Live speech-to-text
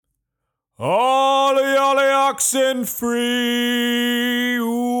Ollie, ollie, oxen free.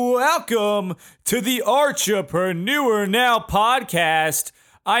 Welcome to the Archipreneur Now podcast.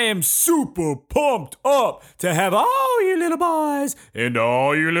 I am super pumped up to have all you little boys and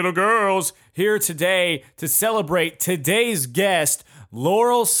all you little girls here today to celebrate today's guest,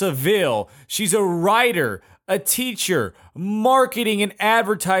 Laurel Saville. She's a writer, a teacher, marketing and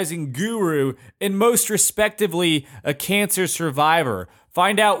advertising guru, and most respectively, a cancer survivor.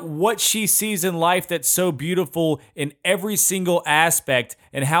 Find out what she sees in life that's so beautiful in every single aspect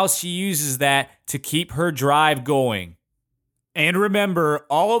and how she uses that to keep her drive going. And remember,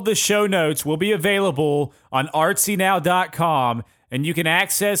 all of the show notes will be available on artsynow.com, and you can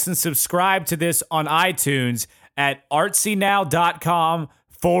access and subscribe to this on iTunes at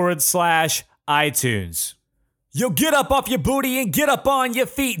artsynow.com/iTunes. Yo, get up off your booty and get up on your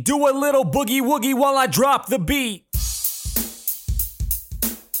feet. Do a little boogie woogie while I drop the beat.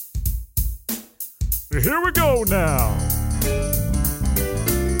 Here we go now.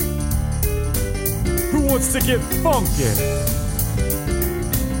 Who wants to get funky?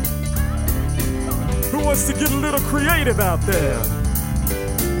 Who wants to get a little creative out there?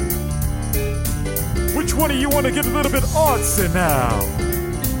 Which one of you want to get a little bit artsy now?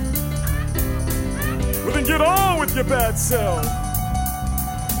 Well, then get on with your bad self.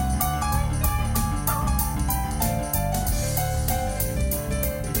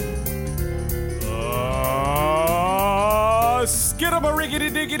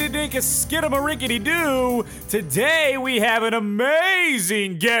 Skidamariggity-diggity-dink, skidamariggity-doo. Today we have an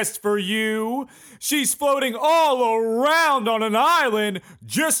amazing guest for you. She's floating all around on an island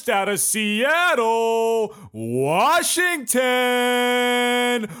just out of Seattle, Washington,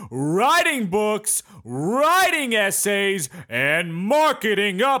 writing books, writing essays, and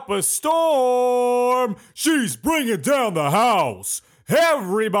marketing up a storm. She's bringing down the house.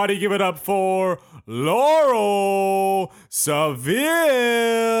 Everybody give it up for Laurel Saville.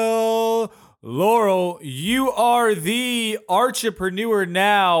 Laurel, you are the Archipreneur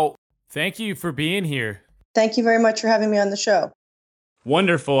Now. Thank you for being here. Thank you very much for having me on the show.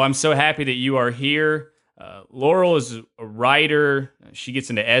 Wonderful. I'm so happy that you are here. Laurel is a writer. She gets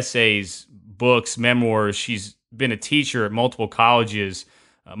into essays, books, memoirs. She's been a teacher at multiple colleges,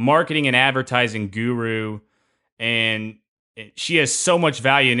 marketing and advertising guru, and she has so much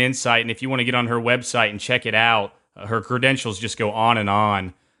value and insight, and if you want to get on her website and check it out, her credentials just go on and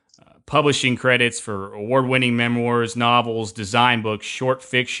on. Publishing credits for award-winning memoirs, novels, design books, short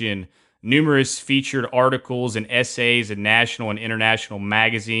fiction, numerous featured articles and essays in national and international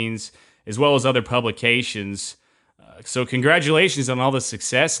magazines, as well as other publications. So congratulations on all the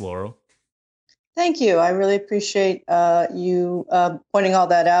success, Laurel. Thank you. I really appreciate you pointing all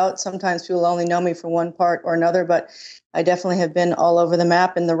that out. Sometimes people only know me for one part or another, but I definitely have been all over the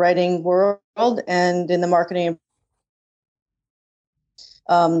map in the writing world and in the marketing.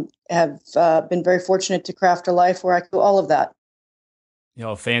 Have been very fortunate to craft a life where I do all of that. You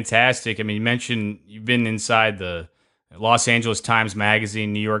know, fantastic. I mean, you mentioned you've been inside the Los Angeles Times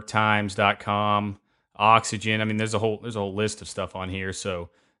Magazine, NewYorkTimes.com, Oxygen. I mean, there's a whole list of stuff on here. So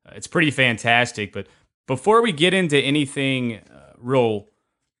it's pretty fantastic. But before we get into anything real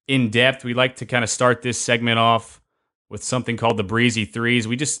in depth, we like to kind of start this segment off with something called the Breezy Threes.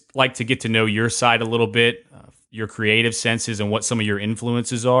 We just like to get to know your side a little bit, your creative senses, and what some of your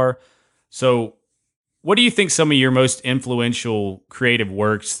influences are. So what do you think some of your most influential creative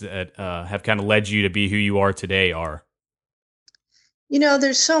works that have kind of led you to be who you are today are? You know,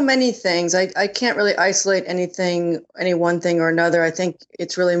 there's so many things. I can't really isolate any one thing or another. I think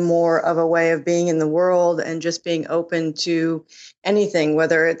it's really more of a way of being in the world and just being open to anything,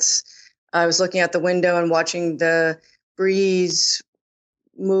 whether it's I was looking out the window and watching the breeze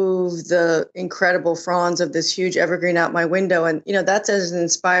move the incredible fronds of this huge evergreen out my window. And, you know, that's as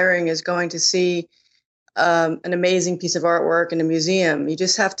inspiring as going to see an amazing piece of artwork in a museum. You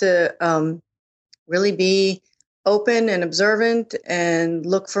just have to really be open and observant and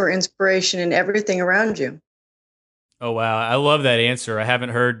look for inspiration in everything around you. Oh, wow. I love that answer. I haven't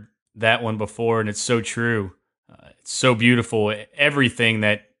heard that one before, and it's so true. It's so beautiful. Everything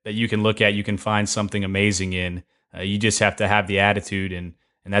that you can look at, you can find something amazing in. You just have to have the attitude, and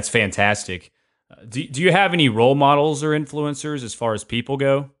that's fantastic. Do you have any role models or influencers as far as people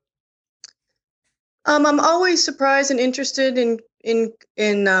go? I'm always surprised and interested in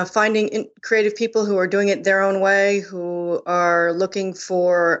finding creative people who are doing it their own way, who are looking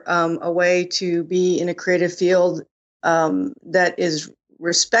for a way to be in a creative field that is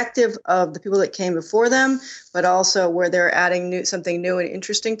respective of the people that came before them, but also where they're adding something new and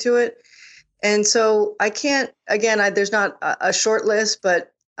interesting to it. And so I can't, again, there's not a short list,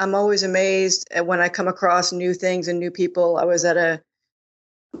 but I'm always amazed at when I come across new things and new people. I was at a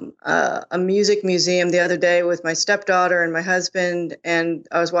music museum the other day with my stepdaughter and my husband, and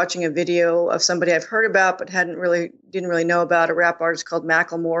I was watching a video of somebody I've heard about but didn't really know about, a rap artist called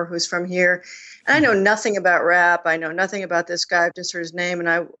Macklemore, who's from here. And I know nothing about rap. I know nothing about this guy. I've just heard his name, and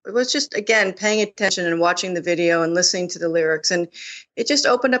I was just again paying attention and watching the video and listening to the lyrics, and it just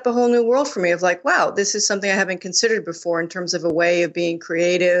opened up a whole new world for me of like, wow, this is something I haven't considered before in terms of a way of being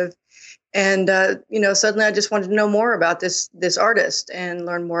creative. And suddenly I just wanted to know more about this artist and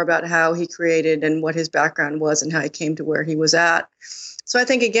learn more about how he created and what his background was and how he came to where he was at. So I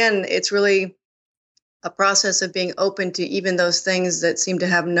think again, it's really a process of being open to even those things that seem to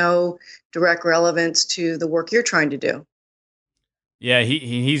have no direct relevance to the work you're trying to do. Yeah,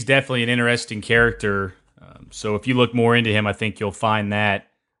 he's definitely an interesting character. So if you look more into him, I think you'll find that.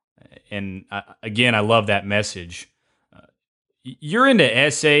 And again, I love that message. You're into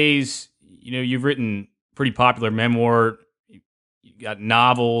essays. You've written pretty popular memoir. You've got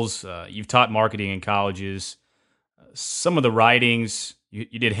novels. You've taught marketing in colleges. Some of the writings,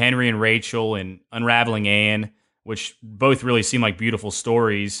 you did Henry and Rachel and Unraveling Anne, which both really seem like beautiful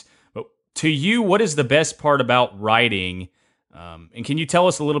stories. But to you, what is the best part about writing? And can you tell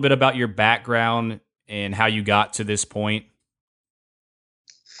us a little bit about your background and how you got to this point?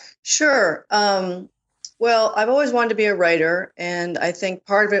 Sure. Well, I've always wanted to be a writer, and I think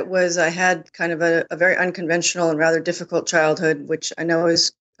part of it was I had kind of a very unconventional and rather difficult childhood, which I know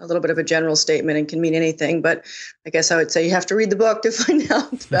is a little bit of a general statement and can mean anything, but I guess I would say you have to read the book to find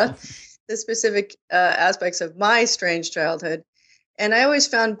out about the specific aspects of my strange childhood. And I always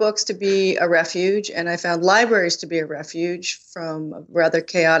found books to be a refuge, and I found libraries to be a refuge from a rather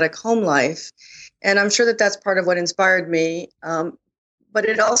chaotic home life. And I'm sure that that's part of what inspired me. But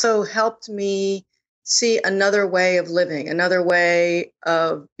it also helped me see another way of living, another way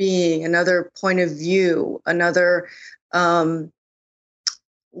of being, another point of view, another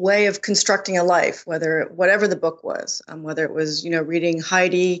way of constructing a life, whatever the book was, whether it was, reading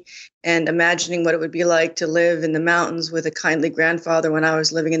Heidi and imagining what it would be like to live in the mountains with a kindly grandfather when I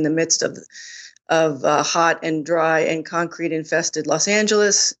was living in the midst of hot and dry and concrete infested Los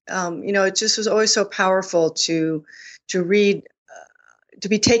Angeles. It just was always so powerful to read, to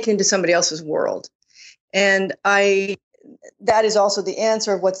be taken into somebody else's world. And that is also the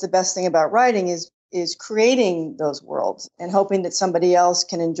answer of what's the best thing about writing is creating those worlds and hoping that somebody else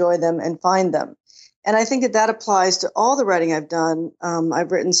can enjoy them and find them. And I think that applies to all the writing I've done.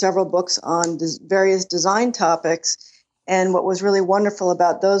 I've written several books on various design topics. And what was really wonderful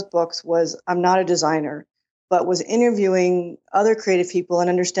about those books was I'm not a designer, but was interviewing other creative people and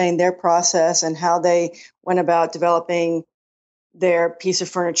understanding their process and how they went about developing their piece of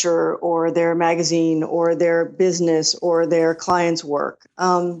furniture or their magazine or their business or their client's work.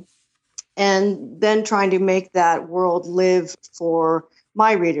 And then trying to make that world live for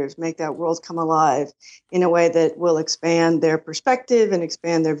my readers, make that world come alive in a way that will expand their perspective and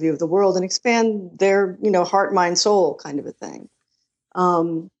expand their view of the world and expand their, heart, mind, soul kind of a thing.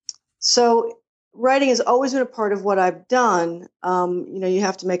 So writing has always been a part of what I've done. You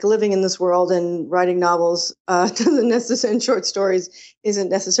have to make a living in this world, and writing novels doesn't necessarily, and short stories isn't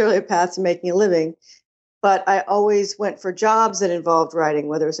necessarily a path to making a living. But I always went for jobs that involved writing,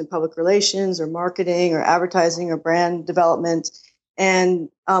 whether it's in public relations or marketing or advertising or brand development. And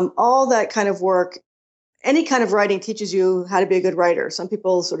all that kind of work, any kind of writing teaches you how to be a good writer. Some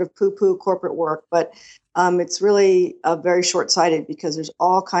people sort of poo-poo corporate work, but it's really very short-sighted because there's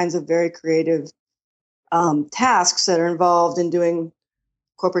all kinds of very creative tasks that are involved in doing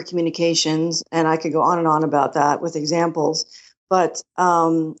corporate communications. And I could go on and on about that with examples. But,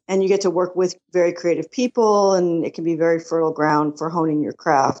 and you get to work with very creative people, and it can be very fertile ground for honing your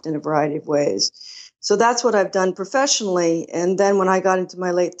craft in a variety of ways. So that's what I've done professionally. And then when I got into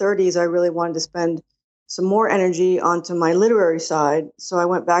my late 30s, I really wanted to spend some more energy onto my literary side. So I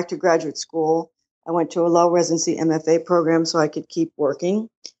went back to graduate school. I went to a low residency MFA program so I could keep working.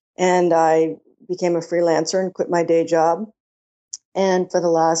 And I became a freelancer and quit my day job. And for the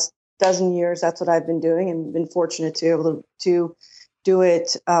last dozen years, that's what I've been doing, and been fortunate to be able to do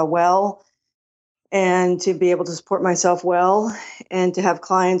it well, and to be able to support myself well, and to have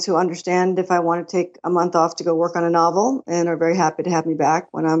clients who understand if I want to take a month off to go work on a novel, and are very happy to have me back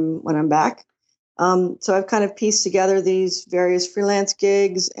when I'm back. So I've kind of pieced together these various freelance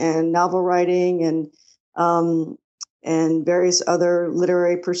gigs and novel writing and various other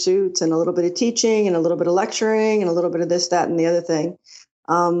literary pursuits, and a little bit of teaching and a little bit of lecturing and a little bit of this, that, and the other thing.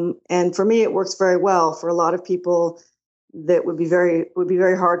 And for me, it works very well. For a lot of people, that would be very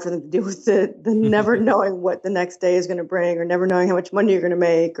hard for them to do with the never knowing what the next day is going to bring, or never knowing how much money you're going to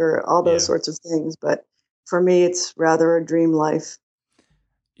make, or all those Yeah. sorts of things. But for me, it's rather a dream life.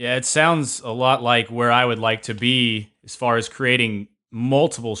 Yeah, it sounds a lot like where I would like to be as far as creating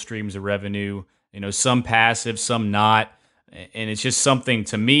multiple streams of revenue, some passive, some not. And it's just something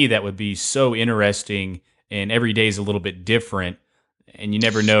to me that would be so interesting, and every day is a little bit different, and you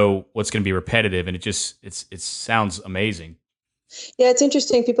never know what's going to be repetitive, and it sounds amazing. Yeah, it's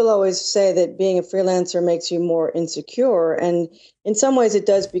interesting. People always say that being a freelancer makes you more insecure. And in some ways it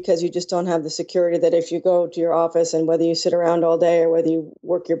does, because you just don't have the security that if you go to your office, and whether you sit around all day or whether you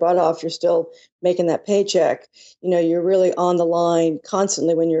work your butt off, you're still making that paycheck. You're really on the line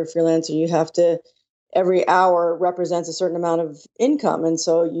constantly when you're a freelancer. You have to, every hour represents a certain amount of income. And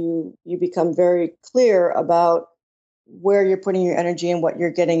so you become very clear about where you're putting your energy and what you're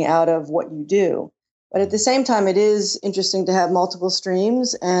getting out of what you do. But at the same time, it is interesting to have multiple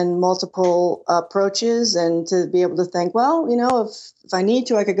streams and multiple approaches, and to be able to think, well, if I need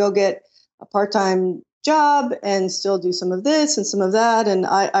to, I could go get a part-time job and still do some of this and some of that. And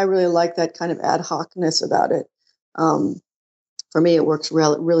I really like that kind of ad hocness about it. For me, it works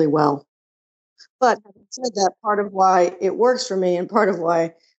really well. But having said that, part of why it works for me and part of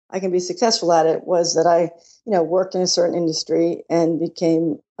why I can be successful at it was that I, worked in a certain industry and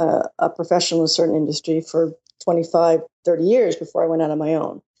became a professional in a certain industry for 25, 30 years before I went out on my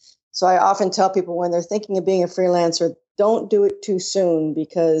own. So I often tell people, when they're thinking of being a freelancer, don't do it too soon,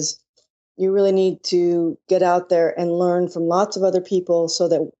 because you really need to get out there and learn from lots of other people, so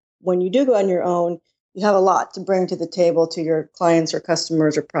that when you do go on your own, you have a lot to bring to the table to your clients or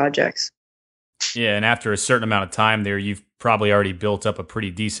customers or projects. Yeah, and after a certain amount of time there, you've probably already built up a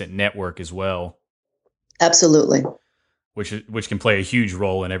pretty decent network as well, Absolutely. which can play a huge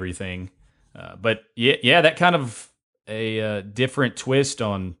role in everything. But yeah, that kind of a different twist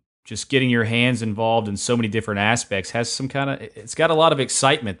on just getting your hands involved in so many different aspects has some kind of, it's got a lot of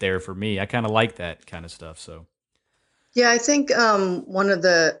excitement there for me. I kind of like that kind of stuff. So Yeah, I think one of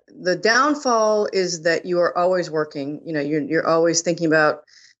the downfall is that you are always working. You're always thinking about.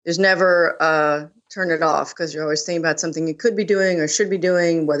 There's never turn it off, because you're always thinking about something you could be doing or should be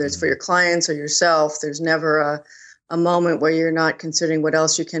doing, whether it's for your clients or yourself. There's never a moment where you're not considering what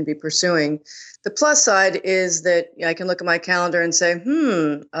else you can be pursuing. The plus side is that I can look at my calendar and say,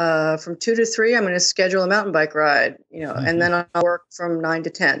 from 2 to 3, I'm going to schedule a mountain bike ride, and then I'll work from 9 to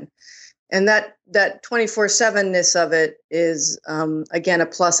 10. And that 24/7-ness of it is, again, a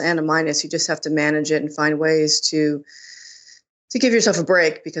plus and a minus. You just have to manage it and find ways to give yourself a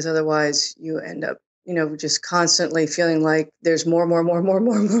break, because otherwise you end up, just constantly feeling like there's more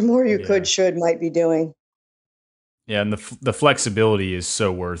you yeah. could, should, might be doing. Yeah, and the flexibility is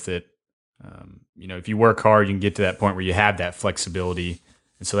so worth it. If you work hard, you can get to that point where you have that flexibility,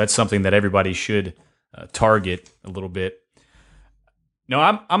 and so that's something that everybody should target a little bit. No,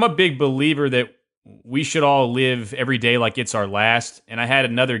 I'm a big believer that we should all live every day like it's our last. And I had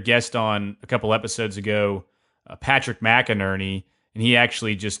another guest on a couple episodes ago, Patrick McInerney, and he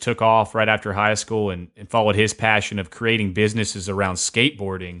actually just took off right after high school and followed his passion of creating businesses around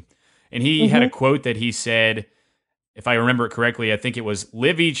skateboarding. And he had a quote that he said, if I remember it correctly, I think it was,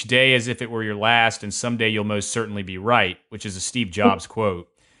 "Live each day as if it were your last, and someday you'll most certainly be right," which is a Steve Jobs quote.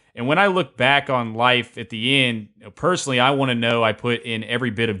 And when I look back on life at the end, personally, I want to know I put in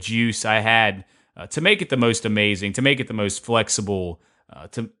every bit of juice I had to make it the most amazing, to make it the most flexible,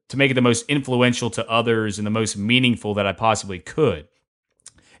 to make it the most influential to others and the most meaningful that I possibly could.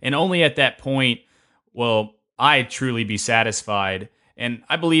 And only at that point will I truly be satisfied. And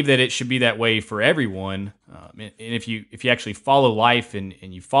I believe that it should be that way for everyone. And if you actually follow life and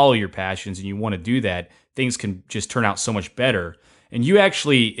you follow your passions and you want to do that, things can just turn out so much better. And you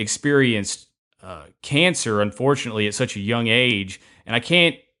actually experienced cancer, unfortunately, at such a young age. And I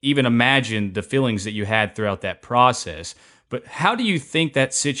can't even imagine the feelings that you had throughout that process. But how do you think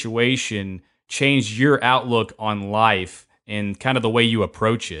that situation changed your outlook on life and kind of the way you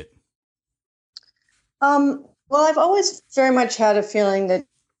approach it? Well, I've always very much had a feeling that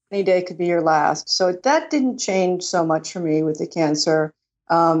any day could be your last. So that didn't change so much for me with the cancer.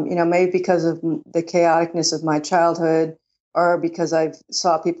 Maybe because of the chaoticness of my childhood, or because I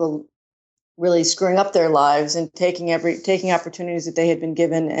saw people really screwing up their lives and taking opportunities that they had been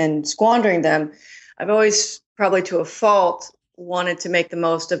given and squandering them. I've always, probably to a fault, wanted to make the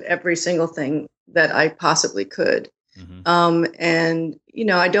most of every single thing that I possibly could. And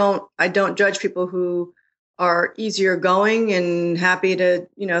I don't judge people who are easier going and happy to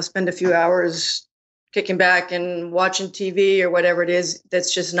spend a few hours kicking back and watching TV or whatever it is.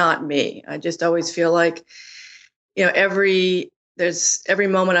 That's just not me. I just always feel like every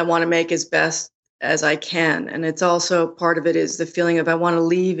moment I want to make as best as I can. And it's also part of it is the feeling of I want to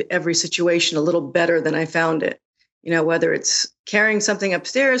leave every situation a little better than I found it. Whether it's carrying something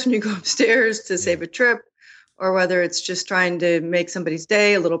upstairs when you go upstairs to save a trip, or whether it's just trying to make somebody's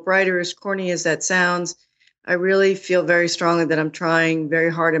day a little brighter, as corny as that sounds. I really feel very strongly that I'm trying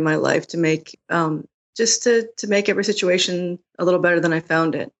very hard in my life to make just to make every situation a little better than I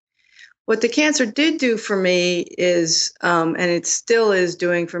found it. What the cancer did do for me is, and it still is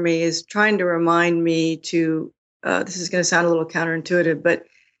doing for me, is trying to remind me to, this is going to sound a little counterintuitive, but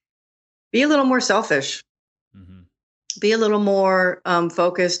be a little more selfish. Mm-hmm. Be a little more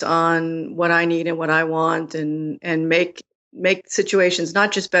focused on what I need and what I want, and make situations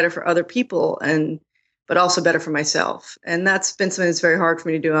not just better for other people, but also better for myself. And that's been something that's very hard for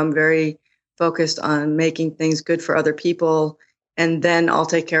me to do. I'm very focused on making things good for other people, and then I'll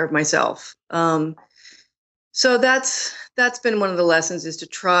take care of myself. So that's been one of the lessons, is to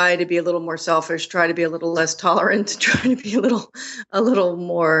try to be a little more selfish, try to be a little less tolerant, try to be a little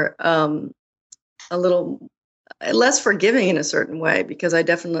more, a little less forgiving in a certain way, because I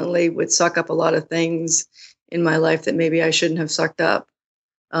definitely would suck up a lot of things in my life that maybe I shouldn't have sucked up.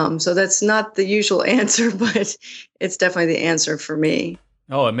 So that's not the usual answer, but it's definitely the answer for me.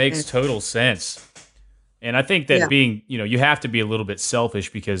 Oh, it makes total sense. And I think that being, you have to be a little bit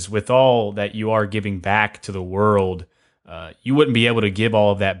selfish, because with all that you are giving back to the world, you wouldn't be able to give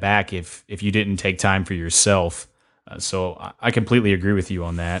all of that back if you didn't take time for yourself. So I completely agree with you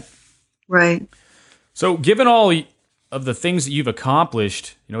on that. Right. So given all of the things that you've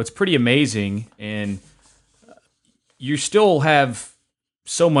accomplished, it's pretty amazing, and you still have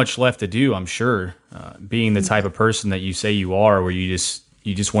so much left to do, I'm sure, being the type of person that you say you are, where you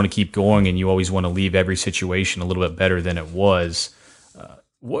just want to keep going, and you always want to leave every situation a little bit better than it was.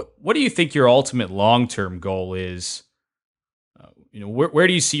 What do you think your ultimate long-term goal is? Where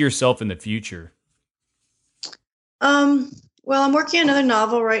do you see yourself in the future? Well, I'm working on another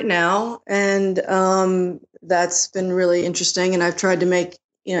novel right now, and that's been really interesting. And I've tried to make,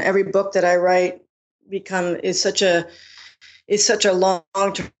 every book that I write is such a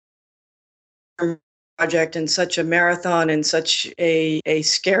long-term project, and such a marathon, and such a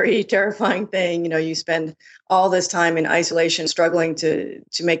scary, terrifying thing. You spend all this time in isolation, struggling to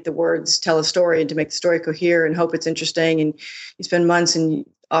make the words tell a story, and to make the story cohere and hope it's interesting. And you spend months and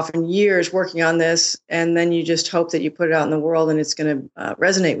often years working on this, and then you just hope that you put it out in the world and it's going to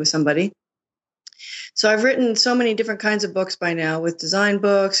resonate with somebody. So I've written so many different kinds of books by now, with design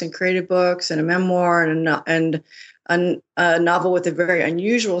books and creative books and a memoir and a novel with a very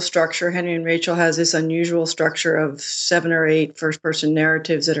unusual structure. Henry and Rachel has this unusual structure of 7 or 8 first-person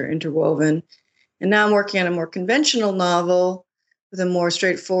narratives that are interwoven. And now I'm working on a more conventional novel with a more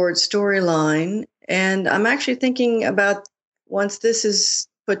straightforward storyline. And I'm actually thinking about, once this is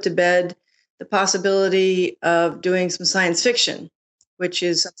put to bed, the possibility of doing some science fiction, which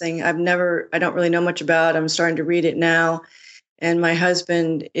is something I don't really know much about. I'm starting to read it now. And my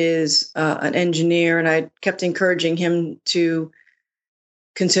husband is an engineer, and I kept encouraging him to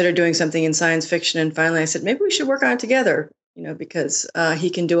consider doing something in science fiction. And finally I said, maybe we should work on it together, because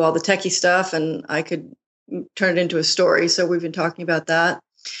he can do all the techie stuff and I could turn it into a story. So we've been talking about that.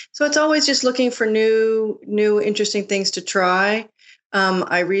 So it's always just looking for new, interesting things to try.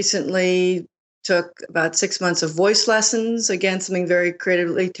 I recently took about 6 months of voice lessons, again, something very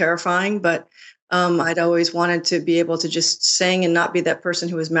creatively terrifying, but I'd always wanted to be able to just sing and not be that person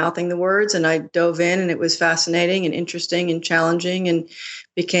who was mouthing the words. And I dove in, and it was fascinating and interesting and challenging, and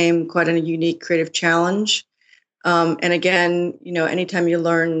became quite a unique creative challenge. And again, anytime you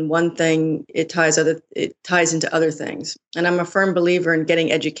learn one thing, it ties into other things. And I'm a firm believer in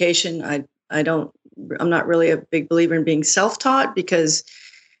getting education. I'm not really a big believer in being self-taught, because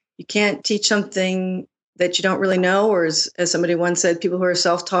you can't teach something that you don't really know, or as somebody once said, people who are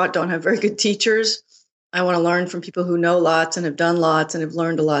self-taught don't have very good teachers. I want to learn from people who know lots and have done lots and have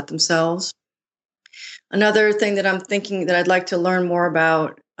learned a lot themselves. Another thing that I'm thinking that I'd like to learn more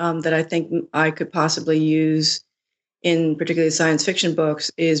about, that I think I could possibly use in particularly science fiction books,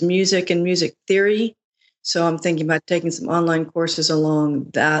 is music and music theory. So I'm thinking about taking some online courses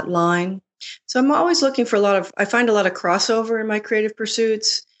along that line. So I'm always looking for I find a lot of crossover in my creative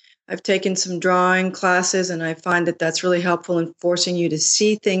pursuits. I've taken some drawing classes, and I find that that's really helpful in forcing you to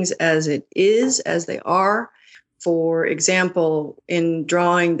see things as they are. For example, in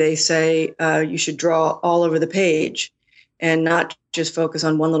drawing, they say you should draw all over the page, and not just focus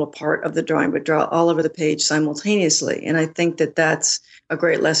on one little part of the drawing, but draw all over the page simultaneously. And I think that that's a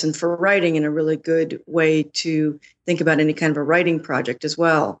great lesson for writing, and a really good way to think about any kind of a writing project as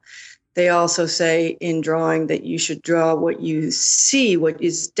well. They also say in drawing that you should draw what you see, what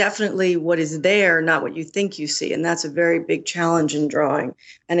is definitely what is there, not what you think you see. And that's a very big challenge in drawing.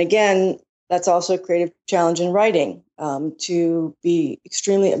 And again, that's also a creative challenge in writing, to be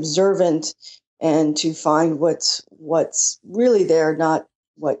extremely observant and to find what's really there, not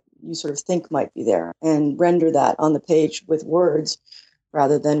what you sort of think might be there, and render that on the page with words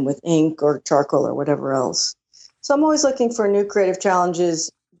rather than with ink or charcoal or whatever else. So I'm always looking for new creative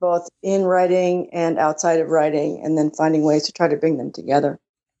challenges, both in writing and outside of writing, and then finding ways to try to bring them together.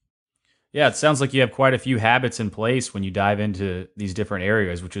 Yeah, it sounds like you have quite a few habits in place when you dive into these different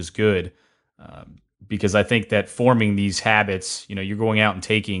areas, which is good. Because I think that forming these habits, you're going out and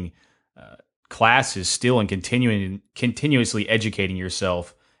taking classes still and continuously educating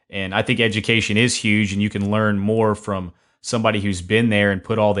yourself. And I think education is huge, and you can learn more from somebody who's been there and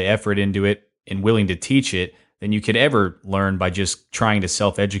put all the effort into it and willing to teach it than you could ever learn by just trying to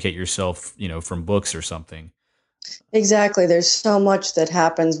self-educate yourself, from books or something. Exactly. There's so much that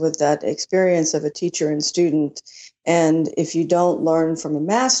happens with that experience of a teacher and student. And if you don't learn from a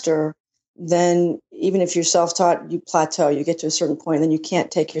master, then even if you're self-taught, you plateau, you get to a certain point, then you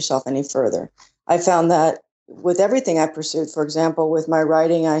can't take yourself any further. I found that with everything I pursued. For example, with my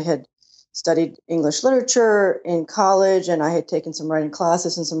writing, I had studied English literature in college, and I had taken some writing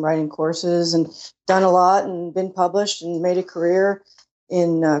classes and some writing courses and done a lot and been published and made a career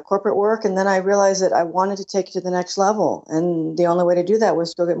in corporate work. And then I realized that I wanted to take it to the next level. And the only way to do that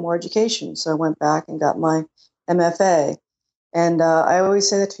was to go get more education. So I went back and got my MFA. And I always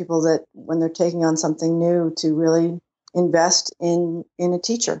say that to people, that when they're taking on something new, to really invest in a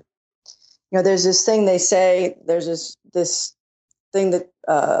teacher. There's this thing they say, there's this thing that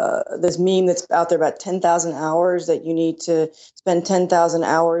this meme that's out there about 10,000 hours, that you need to spend 10,000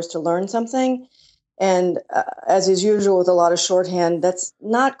 hours to learn something. And as is usual with a lot of shorthand, that's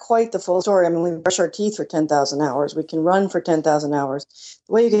not quite the full story. I mean, we brush our teeth for 10,000 hours. We can run for 10,000 hours.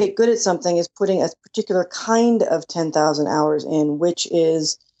 The way you get good at something is putting a particular kind of 10,000 hours in, which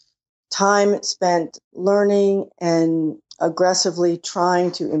is time spent learning and aggressively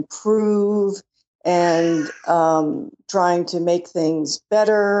trying to improve and trying to make things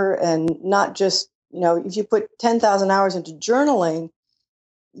better. And not just, if you put 10,000 hours into journaling,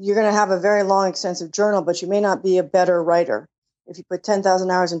 you're going to have a very long, extensive journal, but you may not be a better writer. If you put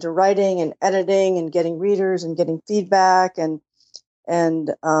 10,000 hours into writing and editing and getting readers and getting feedback and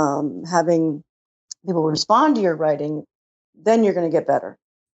having people respond to your writing, then you're going to get better.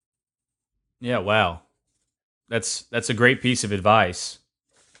 Yeah, wow. That's a great piece of advice.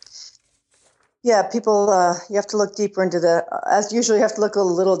 Yeah, people, you have to look deeper into as usually you have to look a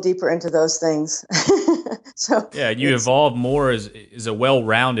little deeper into those things. So yeah, you evolve more as a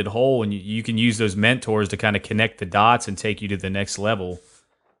well-rounded whole, and you can use those mentors to kind of connect the dots and take you to the next level.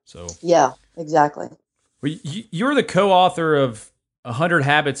 So yeah, exactly. Well, you're the co-author of 100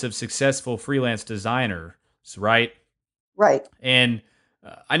 Habits of Successful Freelance Designers, right? Right. And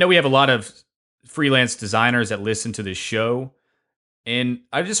I know we have a lot of freelance designers that listen to this show, and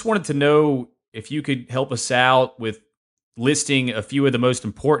I just wanted to know if you could help us out with listing a few of the most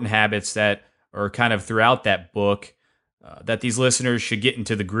important habits that are kind of throughout that book that these listeners should get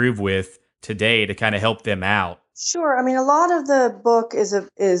into the groove with today to kind of help them out. Sure. I mean, a lot of the book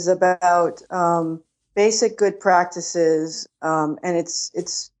is about basic good practices, and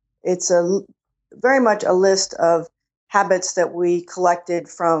it's a very much a list of habits that we collected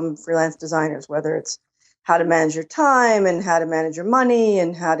from freelance designers, whether it's how to manage your time and how to manage your money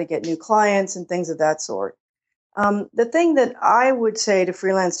and how to get new clients and things of that sort. The thing that I would say to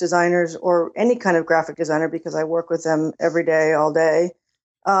freelance designers or any kind of graphic designer, because I work with them every day, all day,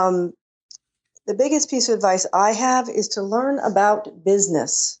 the biggest piece of advice I have is to learn about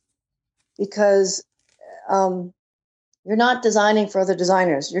business, because you're not designing for other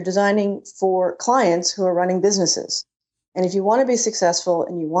designers. You're designing for clients who are running businesses. And if you want to be successful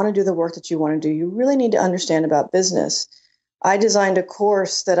and you want to do the work that you want to do, you really need to understand about business. I designed a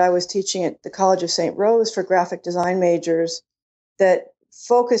course that I was teaching at the College of St. Rose for graphic design majors that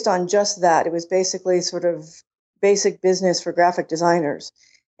focused on just that. It was basically sort of basic business for graphic designers,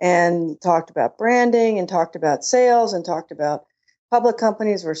 and talked about branding and talked about sales and talked about public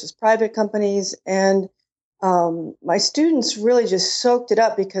companies versus private companies. And my students really just soaked it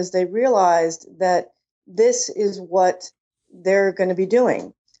up, because they realized that this is what they're going to be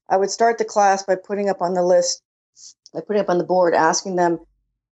doing. I would start the class by putting up on the board, asking them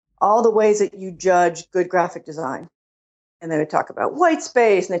all the ways that you judge good graphic design. And they would talk about white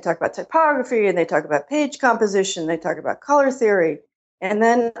space, and they talk about typography, and they talk about page composition, they talk about color theory. And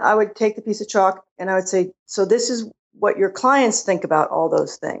then I would take the piece of chalk and I would say, so this is what your clients think about all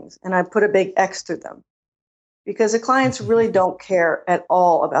those things. And I put a big X through them because the clients really don't care at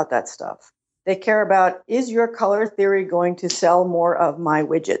all about that stuff. They care about, is your color theory going to sell more of my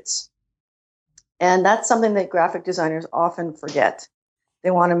widgets? And that's something that graphic designers often forget.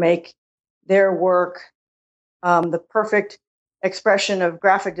 They want to make their work the perfect expression of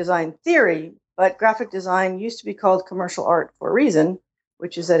graphic design theory, but graphic design used to be called commercial art for a reason,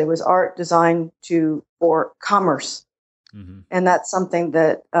 which is that it was art designed for commerce. Mm-hmm. And that's something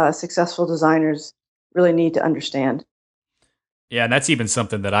that successful designers really need to understand. Yeah, and that's even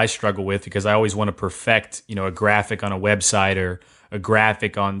something that I struggle with because I always want to perfect, a graphic on a website or a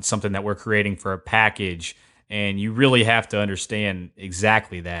graphic on something that we're creating for a package, and you really have to understand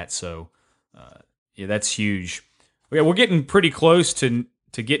exactly that. So, yeah, that's huge. Yeah, we're getting pretty close to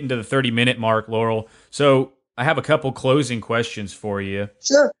getting to the 30-minute mark, Laurel. So I have a couple closing questions for you.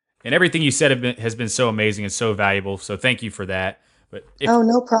 Sure. And everything you said has been so amazing and so valuable, so thank you for that. But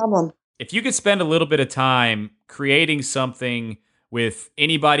no problem. If you could spend a little bit of time creating something with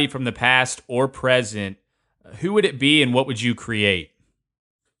anybody from the past or present, who would it be and what would you create?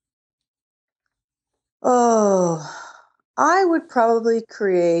 Oh, I would probably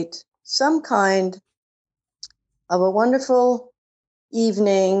create some kind of a wonderful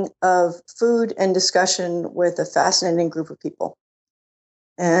evening of food and discussion with a fascinating group of people.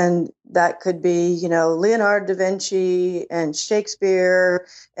 And that could be, Leonardo da Vinci and Shakespeare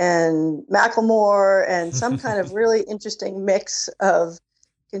and Macklemore and some kind of really interesting mix of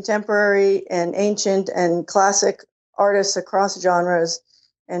contemporary and ancient and classic artists across genres,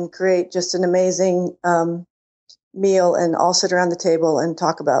 and create just an amazing meal and all sit around the table and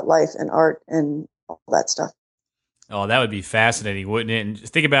talk about life and art and all that stuff. Oh, that would be fascinating, wouldn't it? And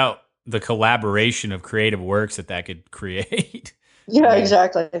just think about the collaboration of creative works that could create. Yeah,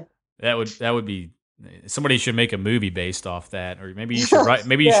 exactly. That would be. Somebody should make a movie based off that, or maybe you should write.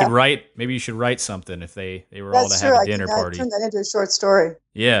 Maybe you should write something if they were all to have a dinner party. Turn that into a short story.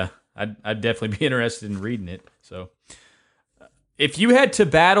 Yeah, I'd definitely be interested in reading it. So, if you had to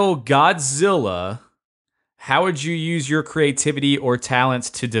battle Godzilla, how would you use your creativity or talents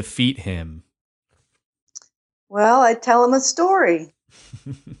to defeat him? Well, I'd tell him a story.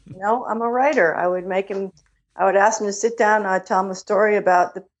 I'm a writer. I would ask him to sit down and I'd tell him a story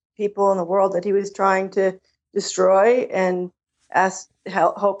about the people in the world that he was trying to destroy, and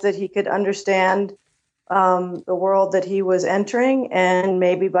hope that he could understand the world that he was entering, and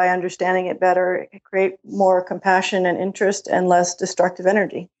maybe by understanding it better, create more compassion and interest and less destructive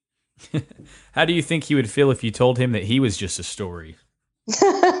energy. How do you think he would feel if you told him that he was just a story?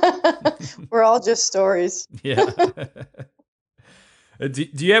 We're all just stories. Yeah. Do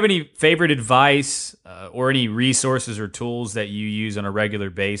you have any favorite advice or any resources or tools that you use on a regular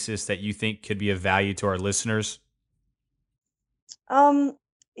basis that you think could be of value to our listeners? I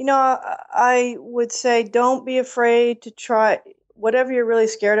would say don't be afraid to try whatever you're really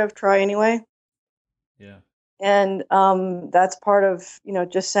scared of, try anyway. Yeah. And that's part of,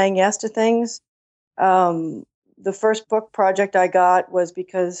 just saying yes to things. The first book project I got was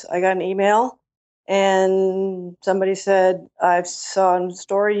because I got an email and somebody said, I saw an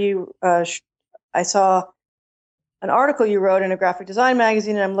article you wrote in a graphic design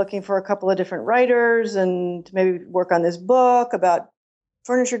magazine, and I'm looking for a couple of different writers and to maybe work on this book about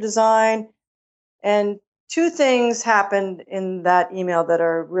furniture design. And two things happened in that email that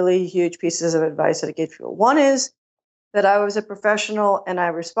are really huge pieces of advice that I gave people. One is that I was a professional and I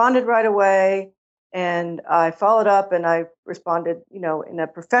responded right away. And I followed up and I responded, in a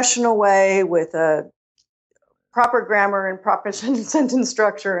professional way with a proper grammar and proper sentence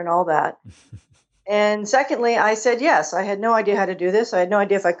structure and all that. And secondly, I said yes. I had no idea how to do this. I had no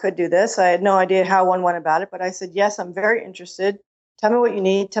idea if I could do this. I had no idea how one went about it. But I said, yes, I'm very interested. Tell me what you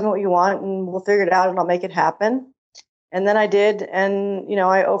need. Tell me what you want, and we'll figure it out and I'll make it happen. And then I did. And,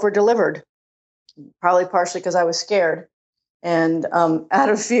 I over-delivered, probably partially because I was scared. And out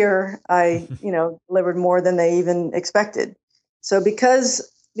of fear, I, delivered more than they even expected. So because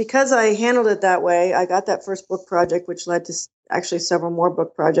I handled it that way, I got that first book project, which led to actually several more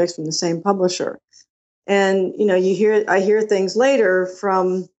book projects from the same publisher. And, I hear things later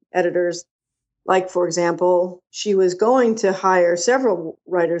from editors, like, for example, she was going to hire several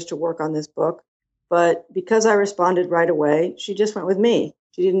writers to work on this book, but because I responded right away, she just went with me.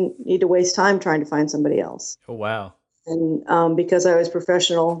 She didn't need to waste time trying to find somebody else. Oh, wow. And because I was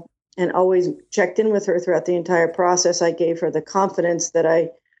professional and always checked in with her throughout the entire process, I gave her the confidence that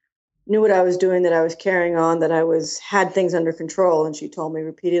I knew what I was doing, that I was carrying on, that I had things under control. And she told me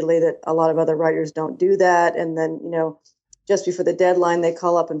repeatedly that a lot of other writers don't do that. And then, just before the deadline, they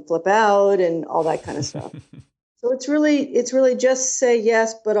call up and flip out and all that kind of stuff. So it's really just say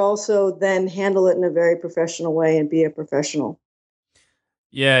yes, but also then handle it in a very professional way and be a professional.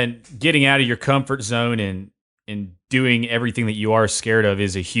 Yeah, and getting out of your comfort zone and doing everything that you are scared of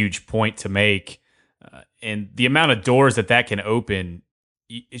is a huge point to make. And the amount of doors that can open,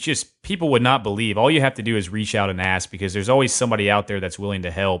 it's just people would not believe. All you have to do is reach out and ask, because there's always somebody out there that's willing to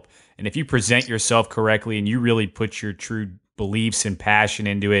help. And if you present yourself correctly and you really put your true beliefs and passion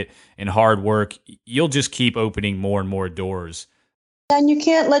into it and hard work, you'll just keep opening more and more doors. And you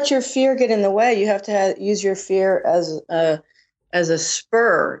can't let your fear get in the way. You have to use your fear as a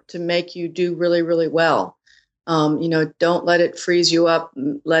spur to make you do really, really well. Don't let it freeze you up.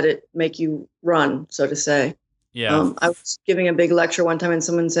 Let it make you run, so to say. Yeah. I was giving a big lecture one time and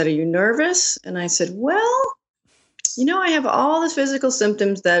someone said, "Are you nervous?" And I said, "Well, I have all the physical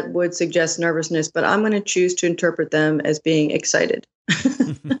symptoms that would suggest nervousness, but I'm going to choose to interpret them as being excited."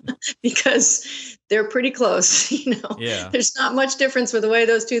 Because they're pretty close. Yeah. There's not much difference with the way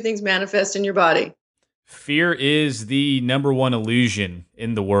those two things manifest in your body. Fear is the number one illusion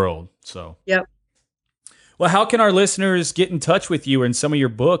in the world. So, yep. Well, how can our listeners get in touch with you and some of your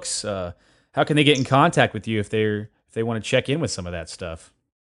books? How can they get in contact with you if they want to check in with some of that stuff?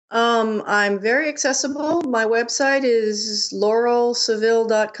 I'm very accessible. My website is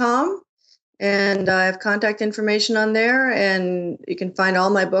laurelsaville.com, and I have contact information on there, and you can find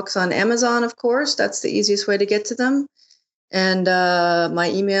all my books on Amazon, of course. That's the easiest way to get to them. And my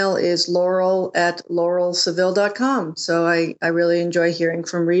email is laurel@laurelsaville.com. So I really enjoy hearing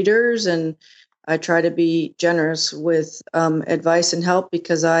from readers, and I try to be generous with advice and help,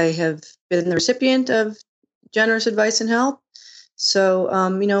 because I have been the recipient of generous advice and help. So,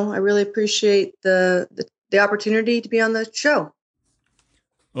 I really appreciate the opportunity to be on the show.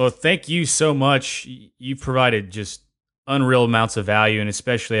 Well, thank you so much. You've provided just unreal amounts of value, and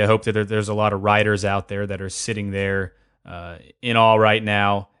especially I hope that there's a lot of writers out there that are sitting there in awe right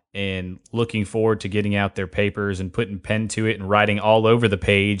now and looking forward to getting out their papers and putting pen to it and writing all over the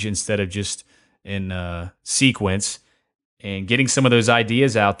page instead of just in sequence, and getting some of those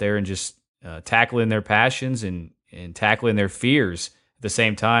ideas out there and just tackling their passions and tackling their fears at the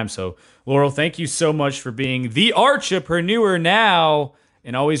same time. So, Laurel, thank you so much for being the Archipreneur Now,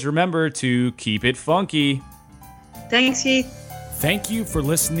 and always remember to keep it funky. Thanks, Heath. Thank you for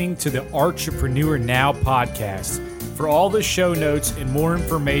listening to the Archipreneur Now podcast. For all the show notes and more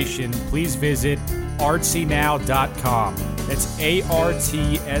information, please visit artsynow.com. That's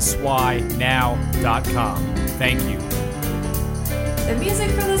ARTSY now.com. Thank you. The music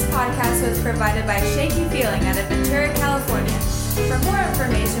for this podcast was provided by Shaky Feeling out of Ventura, California. For more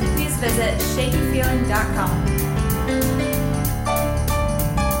information, please visit shakyfeeling.com.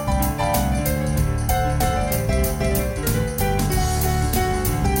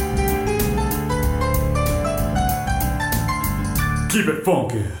 Keep it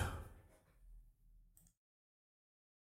funky.